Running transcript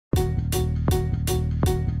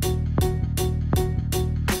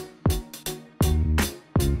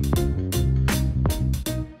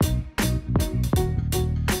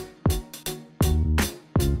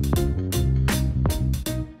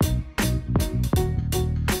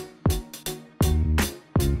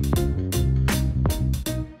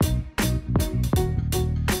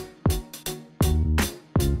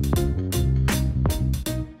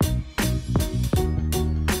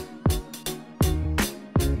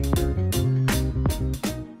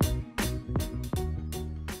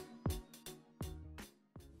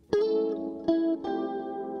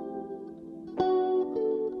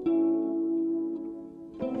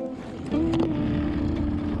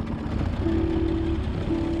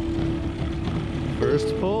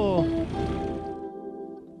First pull.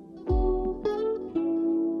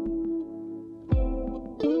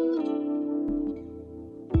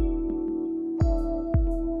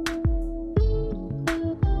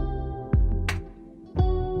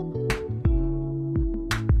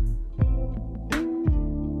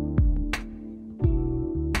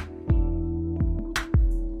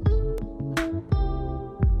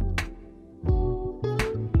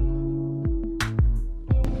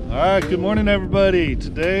 Alright, good morning everybody.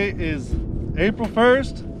 Today is April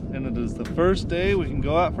 1st and it is the first day we can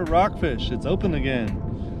go out for rockfish. It's open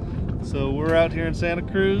again. So we're out here in Santa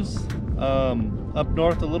Cruz, up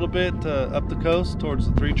north a little bit, up the coast towards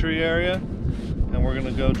the Three Tree area. And we're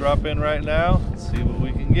gonna go drop in right now and see what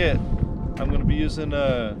we can get. I'm gonna be using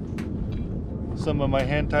some of my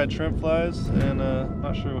hand-tied shrimp flies and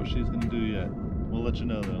not sure what she's gonna do yet. We'll let you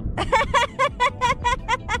know though.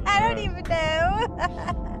 I don't even know.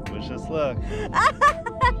 Wish us luck. It's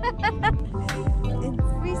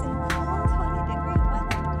freezing cold, 20-degree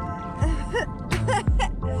weather.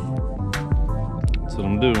 That's what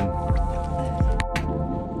I'm doing.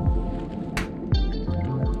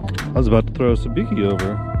 I was about to throw a sabiki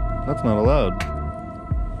over. That's not allowed.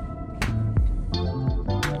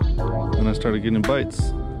 And I started getting bites.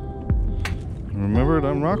 And remembered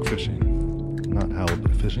I'm rock fishing, not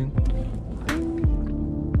halibut fishing.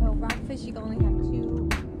 Oh, rockfish, you can only have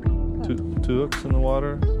two hooks in the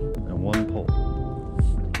water and one pole.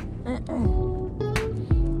 I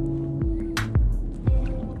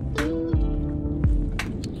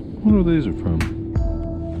wonder where these are from.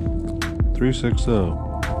 360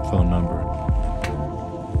 phone number.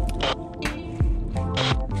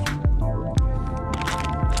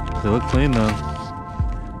 They look clean though.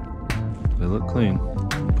 They look clean.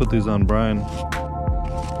 Put these on brine.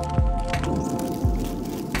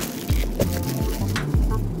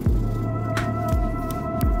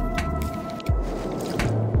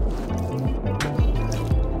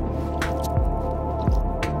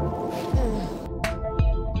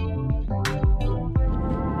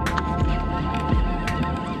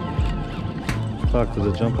 Clock, did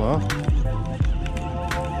it jump off?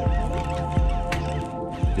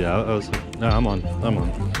 Yeah, I was. No, I'm on. I'm on.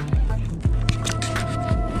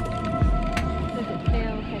 Does it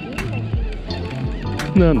feel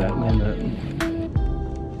heavy? No net, no net.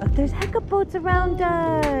 Oh, there's hecka boats around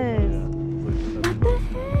us. What the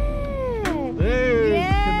heck? There's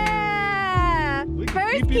Yeah!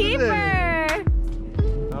 First keeper!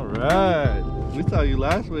 Alright. We saw you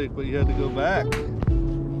last week, but you had to go back.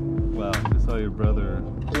 Well, we saw your brother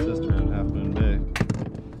and sister in Half Moon Bay.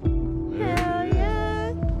 Hell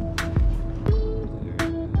yeah!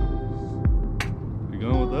 You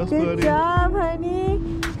going with us, Good buddy? job, honey.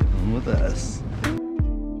 Come with us.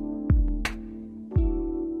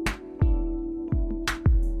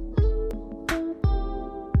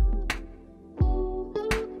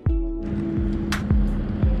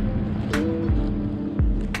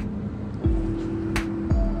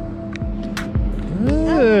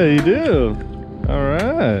 Yeah, you do. All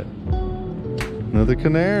right. Another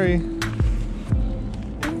canary.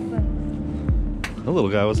 The little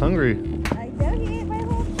guy was hungry. I know, he ate my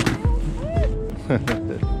whole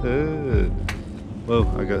food. Whoa,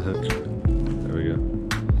 I got hooked. There we go.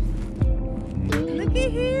 Look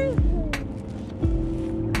at him.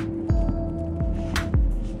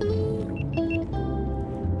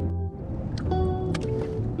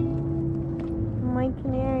 My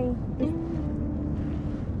canary.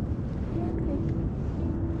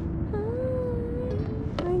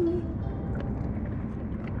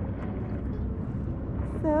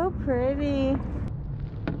 So pretty.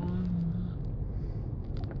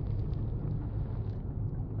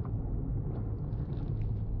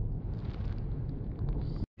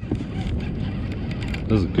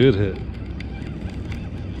 That was a good hit.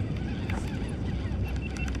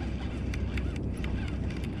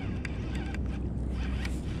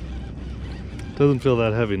 Doesn't feel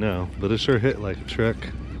that heavy now, but it sure hit like a truck.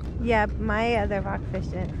 Yeah, my other rockfish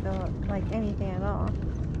didn't feel like anything at all.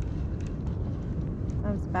 I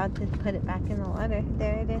was about to put it back in the water.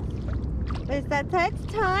 There it is. It's that's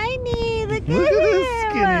tiny. Look at this him.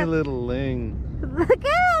 skinny little ling. Look at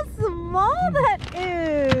how small that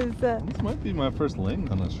is. This might be my first ling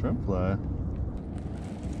on a shrimp fly.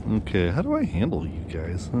 Okay, how do I handle you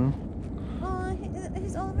guys, huh? Oh,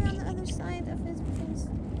 he's all the way on the other side of his face.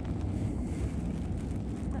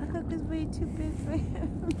 That hook is way too big for him.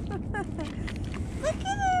 Look at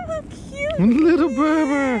him, how cute Little he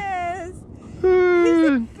Berber. is. He's a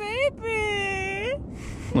baby.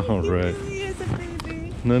 All right. He really is a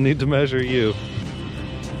baby. No need to measure you.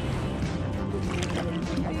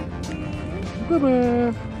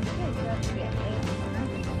 Bye-bye.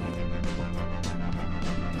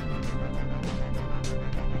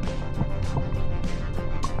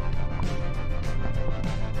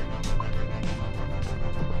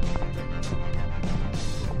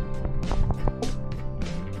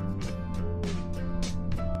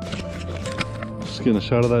 Just getting a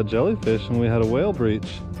shot of that jellyfish and we had a whale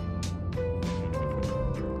breach.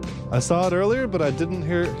 I saw it earlier, but I didn't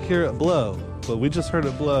hear it blow. But we just heard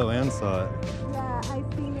it blow and saw it. Yeah, I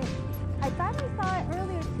seen it. I thought we saw it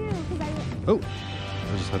earlier too, because Oh,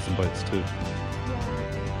 I just had some bites too. Yeah.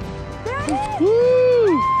 There it is!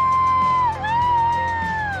 Woo!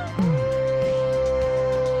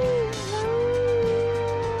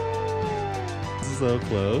 So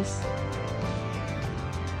close.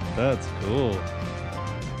 That's cool.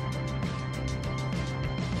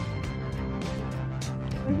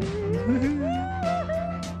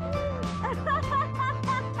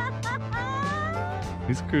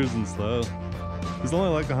 He's cruising slow. He's only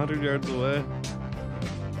like 100 yards away.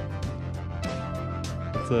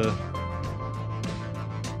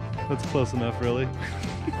 That's close enough, really.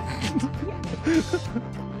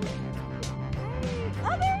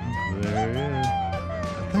 There he is.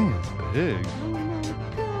 That thing is big. Oh my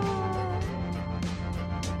god.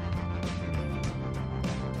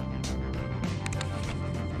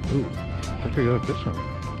 Ooh, I think I got a fish on it.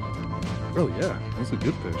 Oh yeah, that's a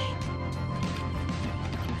good fish.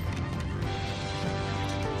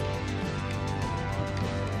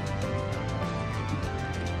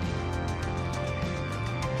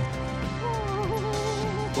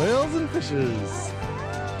 Whales and fishes.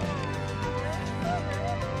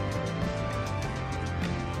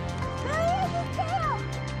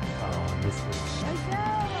 Oh, this fish.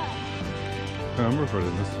 I'm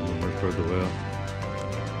recording this one when we record the whale.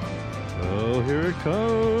 Oh, here it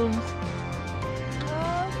comes.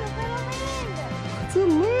 It's a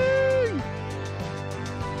ling.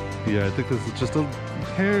 Yeah, I think this is just a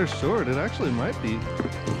hair short. It actually might be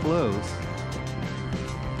close.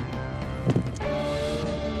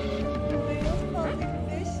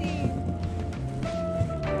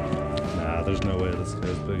 Nah, there's no way this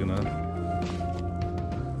guy's big enough.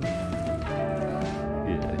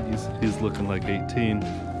 Yeah, he's looking like 18.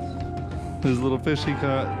 His little fish he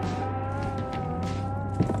caught.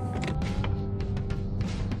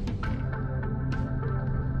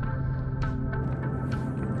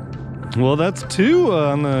 Well, that's two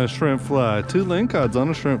on a shrimp fly. 2 lingcods on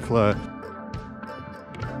a shrimp fly.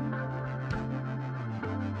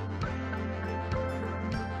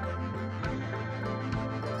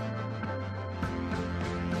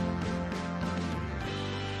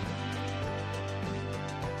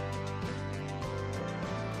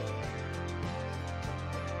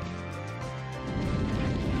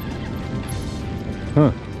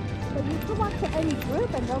 Huh. But you can walk to any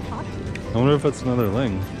group and they'll talk to you. I wonder if it's another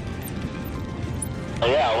ling.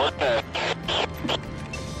 Yeah, what the?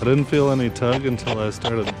 I didn't feel any tug until I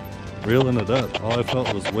started reeling it up. All I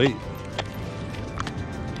felt was weight.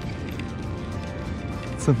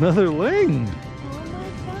 It's another ling! Oh my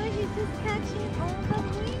god, he's just catching all the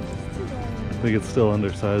lings today. I think it's still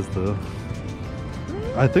undersized though.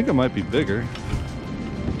 I think it might be bigger.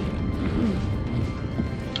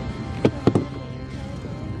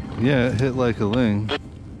 Yeah, it hit like a ling.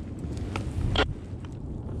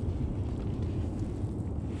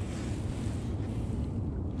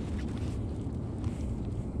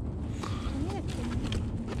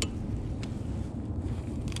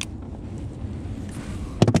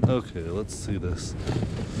 Okay, let's see this.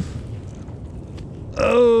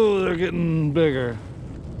 Oh, they're getting bigger.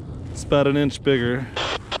 It's about an inch bigger.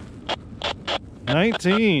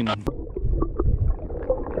 19. Oh,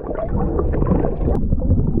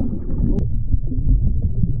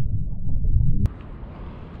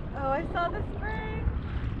 I saw the spring.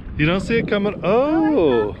 You don't see it coming? Oh,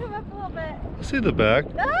 Oh, I saw it come up a little bit. I see the back.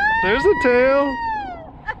 Ah! There's a tail.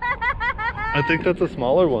 I think that's a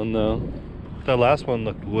smaller one though. That last one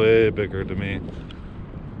looked way bigger to me.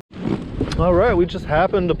 All right, we just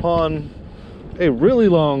happened upon a really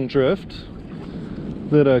long drift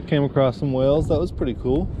that came across some whales. That was pretty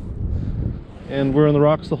cool. And we're in the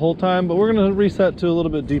rocks the whole time, but we're gonna reset to a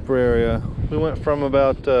little bit deeper area. We went from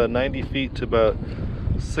about 90 feet to about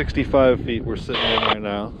 65 feet we're sitting in right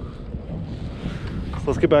now. So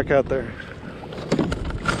let's get back out there.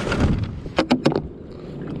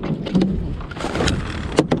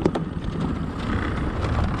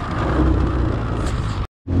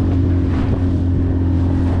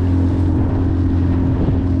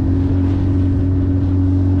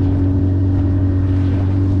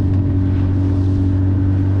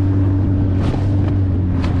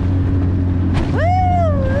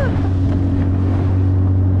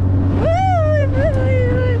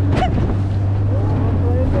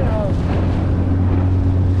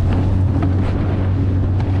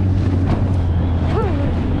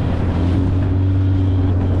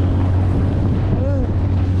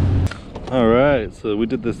 right, so we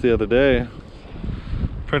did this the other day.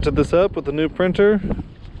 Printed this up with the new printer. Oh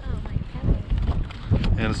my goodness.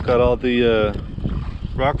 And it's got all the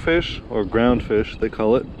rockfish, or groundfish they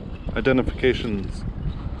call it, identifications.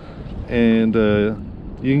 And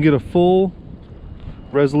you can get a full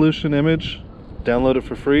resolution image, download it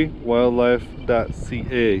for free,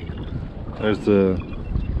 wildlife.ca. There's the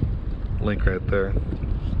link right there.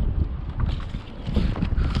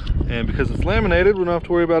 And because it's laminated, we don't have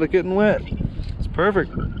to worry about it getting wet. It's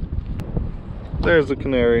perfect. There's the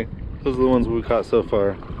canary. Those are the ones we caught so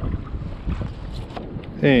far.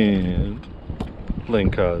 And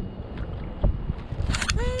ling cod.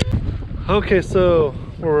 Okay, so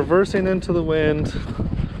we're reversing into the wind.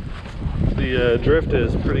 The drift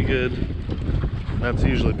is pretty good. That's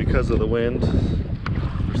usually because of the wind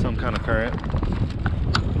or some kind of current.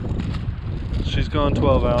 She's going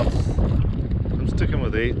 12 ounce. I'm sticking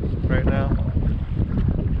with 8 right now.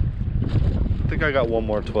 I think I got one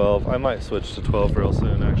more 12. I might switch to 12 real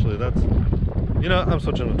soon, actually. You know, I'm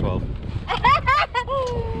switching to 12.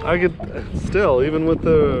 I could still, even with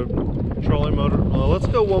the trolling motor. Well, let's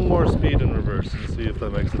go one more speed in reverse and see if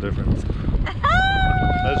that makes a difference.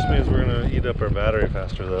 That just means we're gonna eat up our battery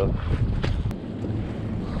faster though.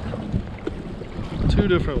 2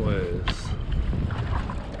 different ways.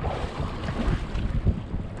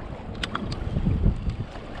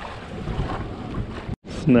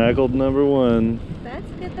 Snaggled number 1. That's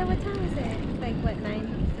good though. What time is it? It's like what,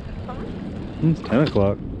 9 o'clock? It's 10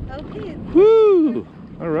 o'clock. Okay. Woo!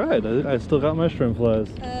 Alright, I still got my shrimp flies.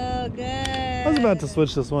 Oh, good. I was about to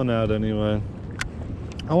switch this one out anyway.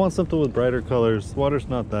 I want something with brighter colors. Water's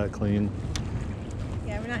not that clean.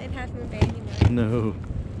 Yeah, we're not in Half Moon Bay anymore. No.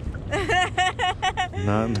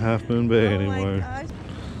 Not in Half Moon Bay anymore. Oh my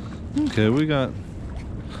gosh. Okay, we got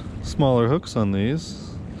smaller hooks on these.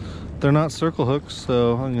 They're not circle hooks,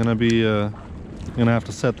 so I'm gonna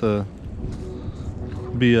have to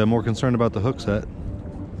be more concerned about the hook set.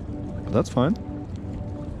 But that's fine.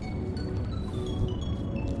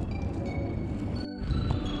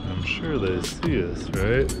 I'm sure they see us,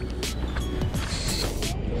 right?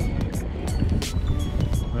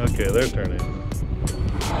 Okay, they're turning.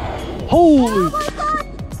 Holy! Oh my god!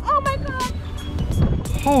 Oh my god!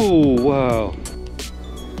 Oh, wow.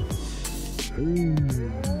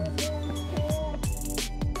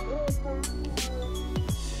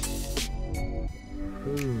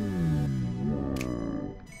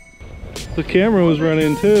 The camera was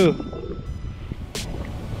running too.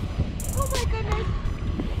 Oh my goodness.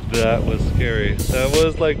 That was scary. That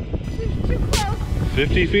was like She's too close.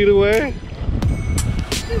 50 feet away.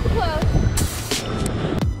 Too close.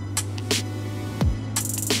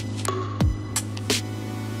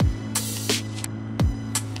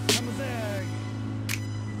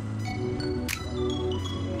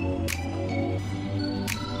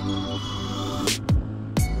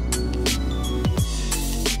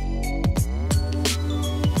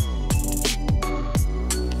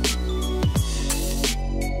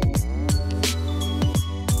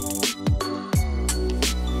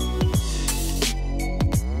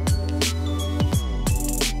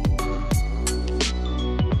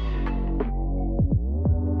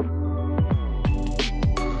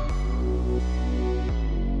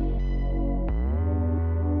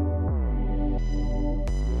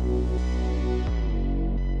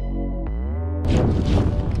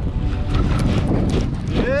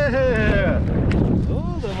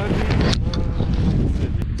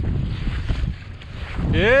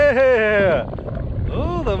 Yeah!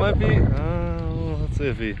 Oh, that might be. Oh, that's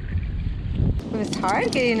iffy. It was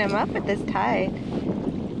hard getting them up at this tide.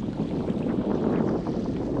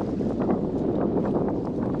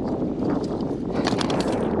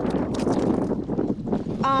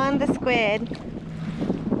 On the squid.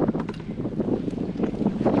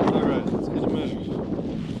 Alright, let's get a measure.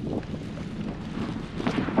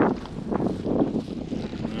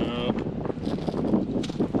 Nope.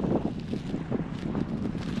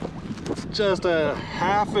 It's just a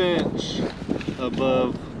 ½ inch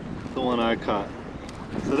above the one I caught.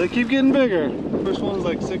 So they keep getting bigger. First one's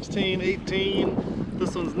like 16, 18.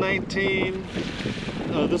 This one's 19.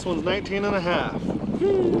 This one's 19 and a half.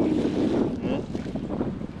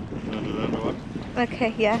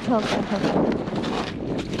 Okay, yeah, hold on, hold on.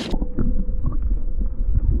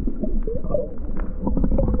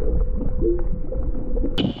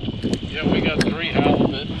 Yeah, we got 3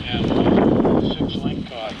 halibut and 6 ling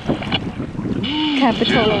cod.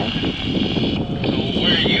 Capitola. So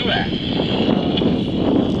where are you at?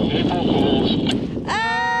 April Fools.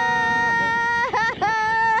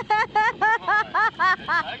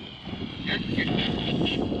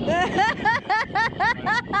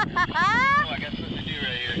 Oh, I guess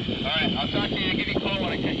right here. All right, I'll talk to you. Give you a call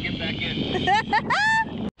when I get back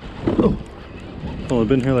in. Oh, well, I've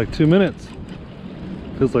been here like 2 minutes.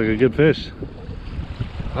 Feels like a good fish.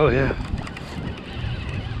 Oh yeah.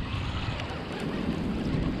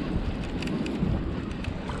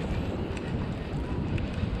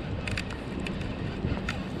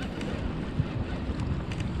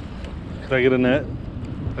 Can I get a net?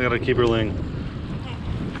 I gotta keep her ling.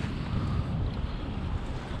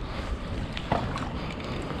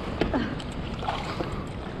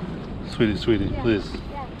 Sweetie, sweetie, Yeah. please.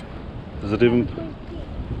 Yeah. Is it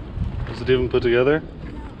even put together?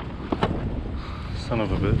 Son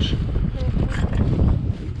of a bitch.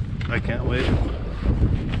 I can't wait.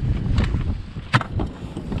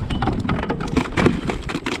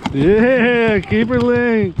 Yeah, keep her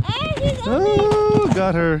ling. Oh,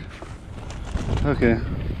 got her. Okay.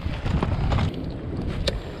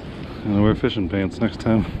 I'm gonna wear fishing pants next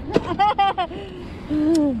time.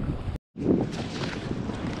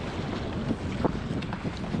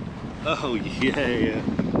 Oh yeah.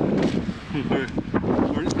 We're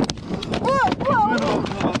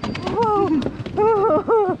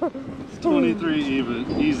it's 23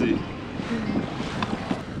 even, easy.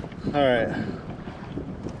 All right.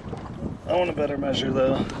 I want a better measure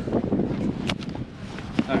though.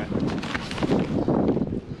 All right.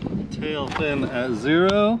 Tail fin at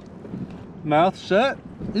 0, mouth shut.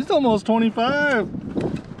 He's almost 25.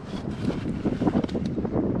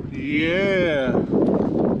 Yeah.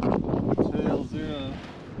 Tail 0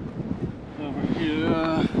 over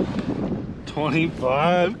here.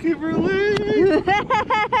 25. Keep her ling.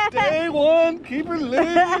 Day 1. Keep her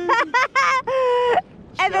ling.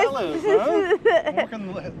 Shallows, huh?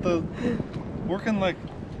 Working like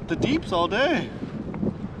the deeps all day.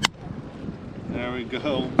 There we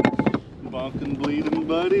go. Bonking, bleeding,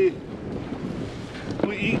 buddy.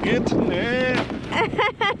 We eat good tonight.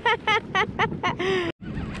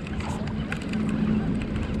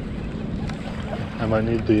 I might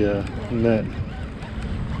need the net.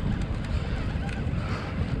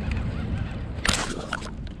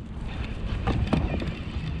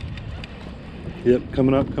 Yep,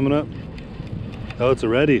 coming up, coming up. Oh, it's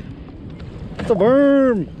already. It's a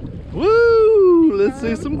worm. Woo! Let's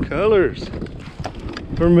see some colors.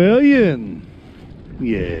 Vermilion.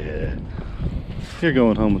 Yeah. You're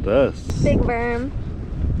going home with us. Big worm.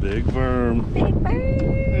 Big worm. Big worm.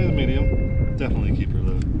 There's medium. Definitely keep her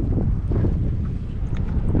low.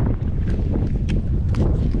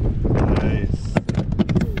 Nice.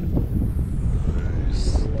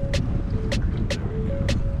 Nice.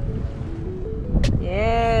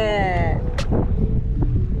 Yeah.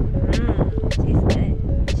 She's good.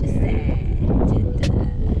 She's good.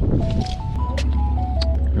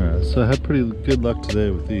 Alright, so I had pretty good luck today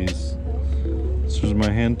with these. This was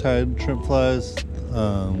my hand-tied shrimp flies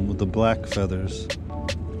with the black feathers.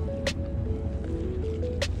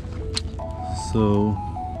 So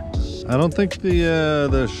I don't think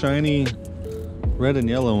the shiny red and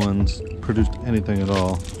yellow ones produced anything at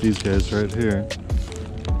all. These guys right here.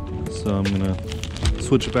 So I'm gonna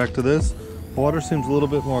switch it back to this. Water seems a little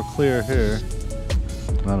bit more clear here.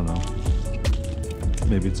 I don't know.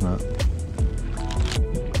 Maybe it's not.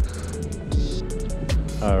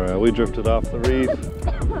 Alright, we drifted off the reef.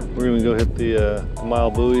 We're gonna go hit the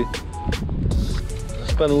mile buoy.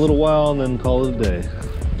 Spend a little while and then call it a day.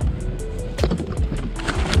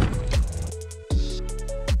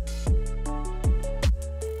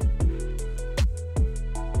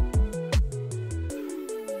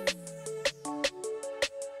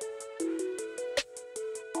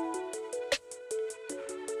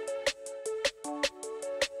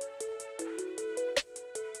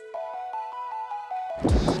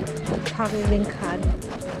 Probably been cod.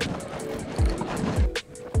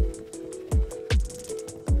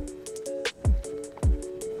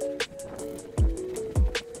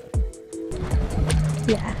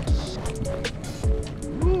 Yeah.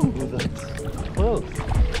 Ooh, that's close.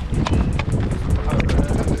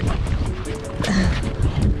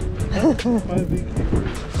 That might be keeper.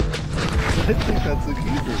 I think that's a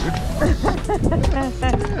keeper.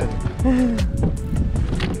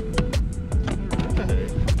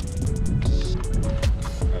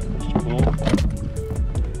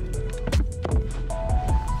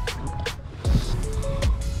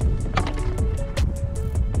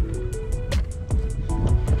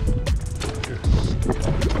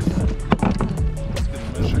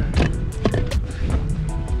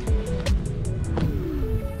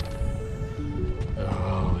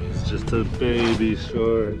 Just a baby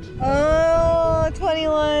short. Oh,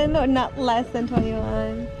 21 or not less than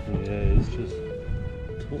 21. Yeah, he's just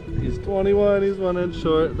He's 21, he's 1 inch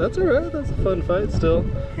short. That's alright, that's a fun fight still.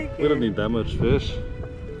 We don't need that much fish.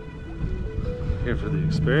 Here for the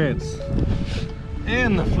experience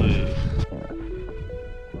and the food.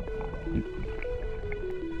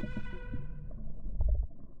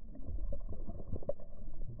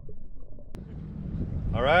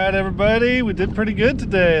 Alright everybody, we did pretty good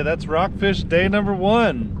today. That's rockfish day number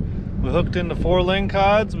 1. We hooked into 4 ling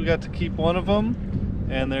cods. We got to keep one of them.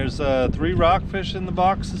 And there's 3 rockfish in the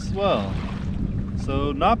box as well.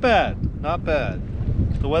 So not bad, not bad.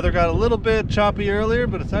 The weather got a little bit choppy earlier,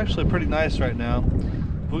 but it's actually pretty nice right now.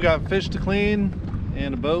 We got fish to clean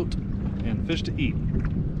and a boat and fish to eat.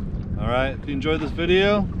 Alright, if you enjoyed this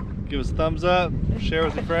video, give us a thumbs up, share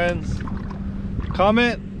with your friends,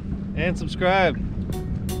 comment, and subscribe.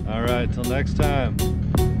 Alright, till next time.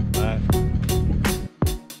 Bye.